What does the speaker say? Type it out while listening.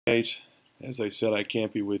Right. As I said, I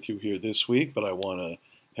can't be with you here this week, but I want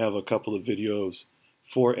to have a couple of videos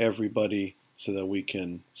for everybody so that we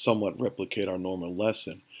can somewhat replicate our normal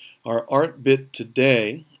lesson. Our art bit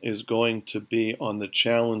today is going to be on the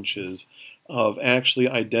challenges of actually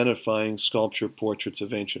identifying sculpture portraits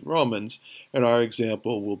of ancient Romans, and our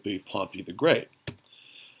example will be Pompey the Great.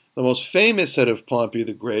 The most famous set of Pompey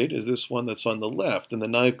the Great is this one that's on the left in the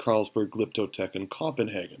Nye-Carlsberg Glyptothek in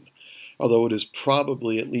Copenhagen, although it is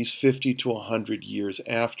probably at least 50 to 100 years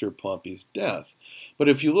after Pompey's death. But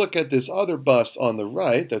if you look at this other bust on the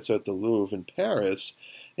right, that's at the Louvre in Paris,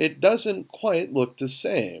 it doesn't quite look the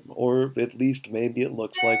same, or at least maybe it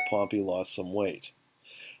looks like Pompey lost some weight.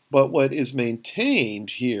 But what is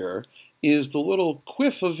maintained here is the little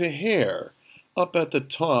quiff of a hair up at the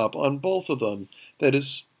top on both of them that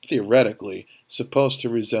is theoretically supposed to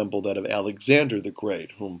resemble that of Alexander the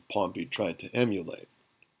Great, whom Pompey tried to emulate.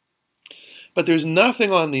 But there's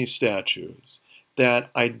nothing on these statues that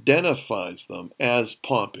identifies them as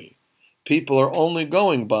Pompey. People are only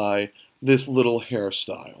going by this little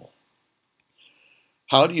hairstyle.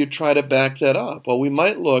 How do you try to back that up? Well, we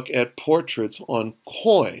might look at portraits on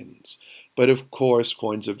coins, but of course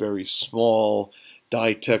coins are very small.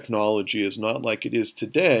 Dye technology is not like it is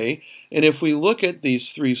today, and if we look at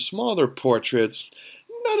these three smaller portraits,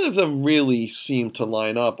 none of them really seem to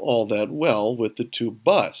line up all that well with the two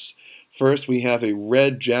busts. First, we have a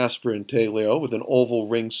red jasper intaglio with an oval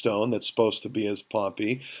ringstone that's supposed to be as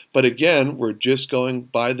Pompey, but again, we're just going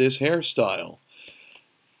by this hairstyle.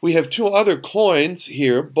 We have two other coins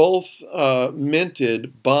here, both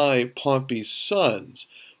minted by Pompey's sons,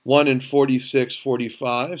 one in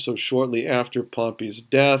 46-45, so shortly after Pompey's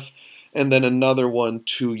death, and then another one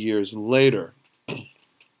 2 years later.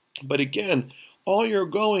 But again, all you're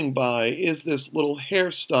going by is this little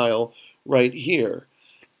hairstyle right here.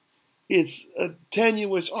 It's a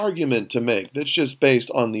tenuous argument to make that's just based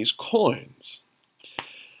on these coins.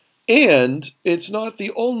 And it's not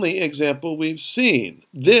the only example we've seen.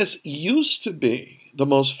 This used to be the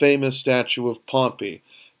most famous statue of Pompey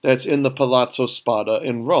that's in the Palazzo Spada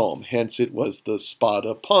in Rome, hence it was the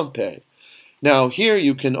Spada Pompey. Now here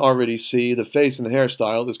you can already see the face and the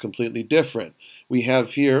hairstyle is completely different. We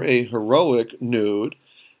have here a heroic nude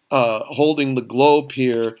holding the globe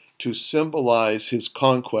here to symbolize his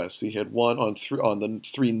conquest. He had won on the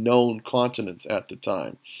three known continents at the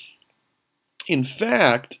time. In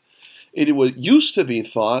fact, it used to be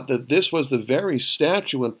thought that this was the very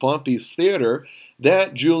statue in Pompey's theater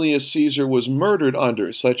that Julius Caesar was murdered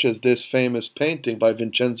under, such as this famous painting by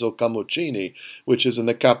Vincenzo Camuccini, which is in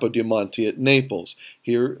the Capodimonte at Naples.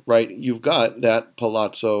 Here, right, you've got that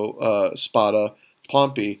Palazzo Spada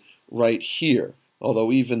Pompey right here,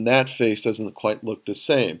 although even that face doesn't quite look the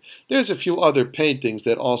same. There's a few other paintings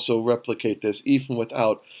that also replicate this, even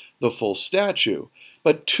without the full statue.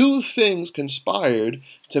 But two things conspired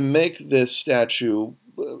to make this statue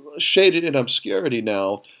shaded in obscurity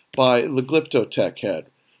now by the Glyptothek head.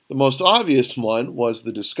 The most obvious one was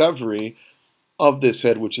the discovery of this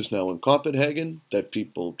head, which is now in Copenhagen, that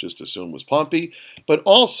people just assume was Pompey, but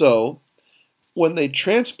also when they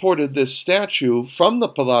transported this statue from the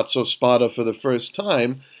Palazzo Spada for the first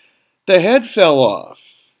time, the head fell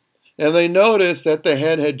off. And they noticed that the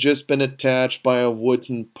head had just been attached by a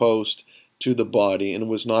wooden post to the body and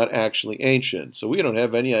was not actually ancient. So we don't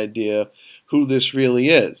have any idea who this really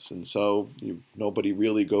is. And so nobody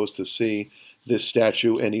really goes to see this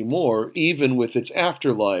statue anymore, even with its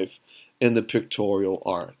afterlife in the pictorial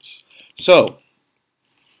arts. So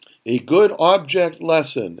a good object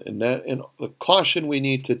lesson, and the caution we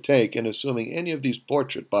need to take in assuming any of these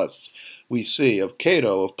portrait busts we see of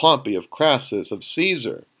Cato, of Pompey, of Crassus, of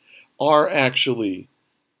Caesar, are actually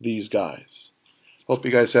these guys. Hope you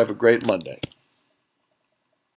guys have a great Monday.